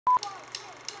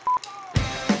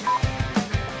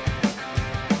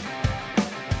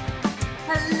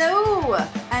Hello,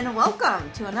 and welcome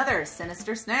to another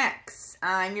Sinister Snacks.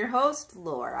 I'm your host,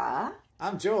 Laura.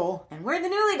 I'm Joel. And we're the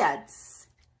Newly Duds.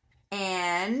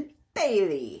 And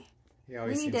Bailey.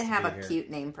 We need to have a cute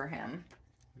name for him.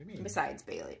 What do you mean? Besides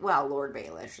Bailey. Well, Lord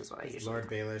Baelish is what I usually Lord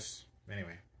Baelish.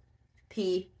 Anyway.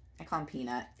 P. I call him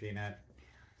Peanut. Peanut.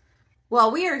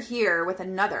 Well, we are here with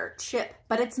another chip,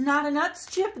 but it's not a nuts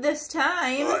chip this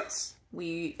time. Nuts.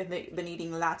 We have been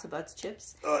eating lots of nuts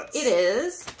chips. Nuts. It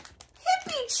is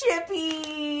Hippie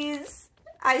Chippies.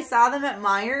 I saw them at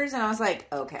Meijer's and I was like,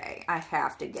 okay, I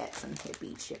have to get some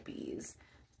Hippie Chippies.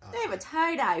 They have a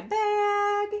tie-dye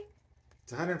bag.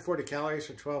 It's 140 calories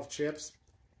for 12 chips.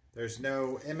 There's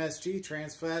no MSG,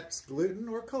 trans fats, gluten,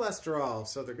 or cholesterol.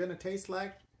 So they're going to taste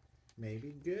like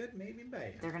maybe good, maybe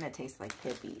bad. They're going to taste like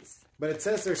hippies. But it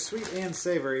says they're sweet and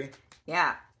savory.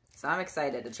 Yeah. So I'm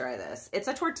excited to try this. It's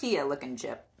a tortilla-looking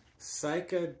chip.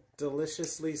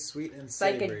 Deliciously sweet and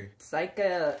savory.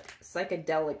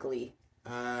 Psychedelically.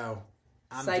 Oh,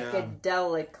 I'm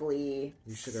Psychedelically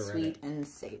You should have read sweet it. and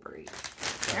savory.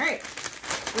 All right.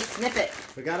 Let's snip it.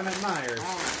 We got them at Meijer's.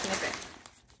 Oh, snip it.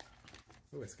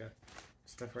 Ooh, it's got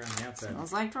stuff around the outside.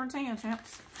 Smells like tortilla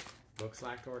chips. Looks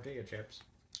like tortilla chips.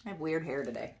 I have weird hair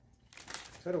today.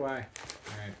 So do I.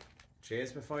 All right.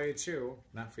 Cheers before you chew.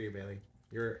 Not for you, Bailey.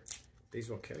 These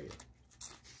will kill you.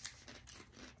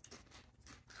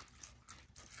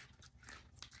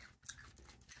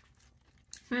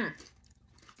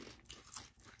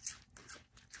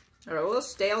 They're a little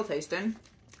stale tasting.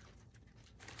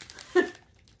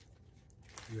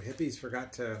 You hippies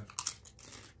forgot to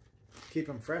keep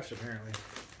them fresh, apparently.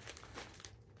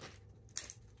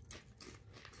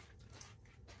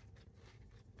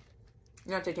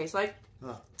 You know what they taste like?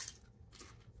 Huh.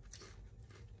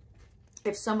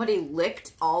 If somebody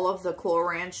licked all of the Cool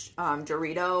Ranch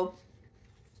Dorito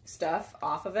stuff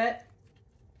off of it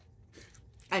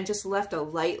and just left a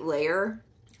light layer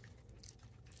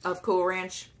of Cool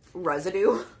Ranch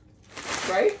residue,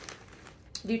 right?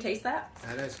 Do you taste that?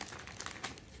 That is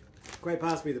quite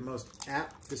possibly the most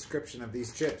apt description of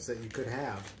these chips that you could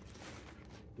have.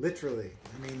 Literally.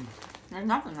 I mean... There's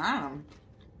nothing on them.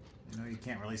 I know you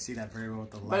can't really see that very well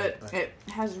with the light. But it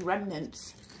has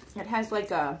remnants. It has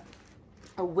like a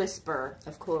whisper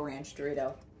of Cool Ranch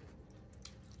Dorito.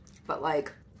 But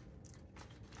like,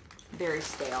 very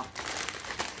stale.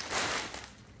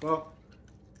 Well,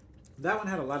 that one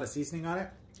had a lot of seasoning on it,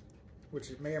 which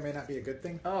may or may not be a good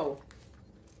thing. Oh.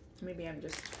 Maybe I'm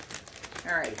just...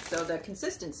 Alright, so the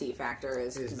consistency factor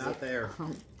is not there.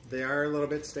 They are a little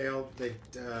bit stale.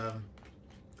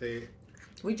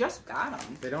 We just got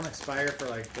them. They don't expire for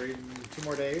like 2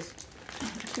 more days.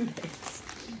 2 days.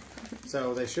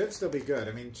 So they should still be good.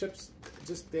 I mean, chips,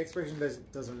 just the expiration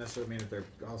doesn't necessarily mean that they're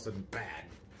all of a sudden bad.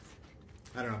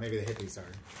 I don't know, maybe the hippies are.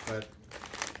 But,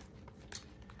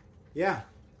 yeah,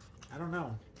 I don't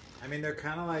know. I mean, they're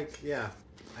kind of like, yeah,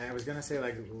 I was going to say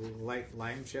like light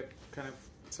lime chip kind of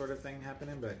sort of thing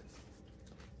happening, but...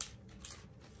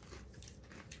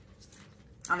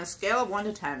 On a scale of 1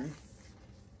 to 10,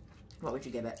 what would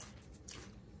you give it?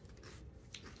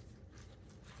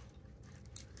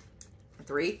 A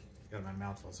 3? Got my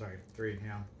mouth full, sorry. 3,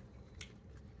 yeah.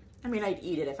 I mean, I'd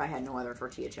eat it if I had no other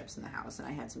tortilla chips in the house and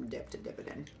I had some dip to dip it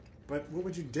in. But what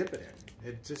would you dip it in?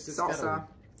 It's salsa. Got a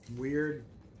weird...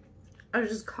 I would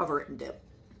just cover it in dip.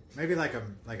 Maybe like a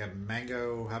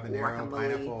mango, habanero, Guacamole.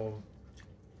 pineapple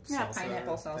Yeah, salsa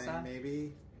pineapple salsa. thing,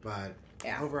 maybe. But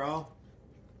yeah. Overall,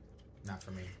 not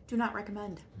for me. Do not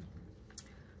recommend.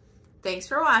 Thanks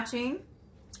for watching.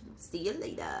 See you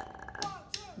later.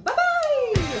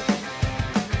 Bye-bye!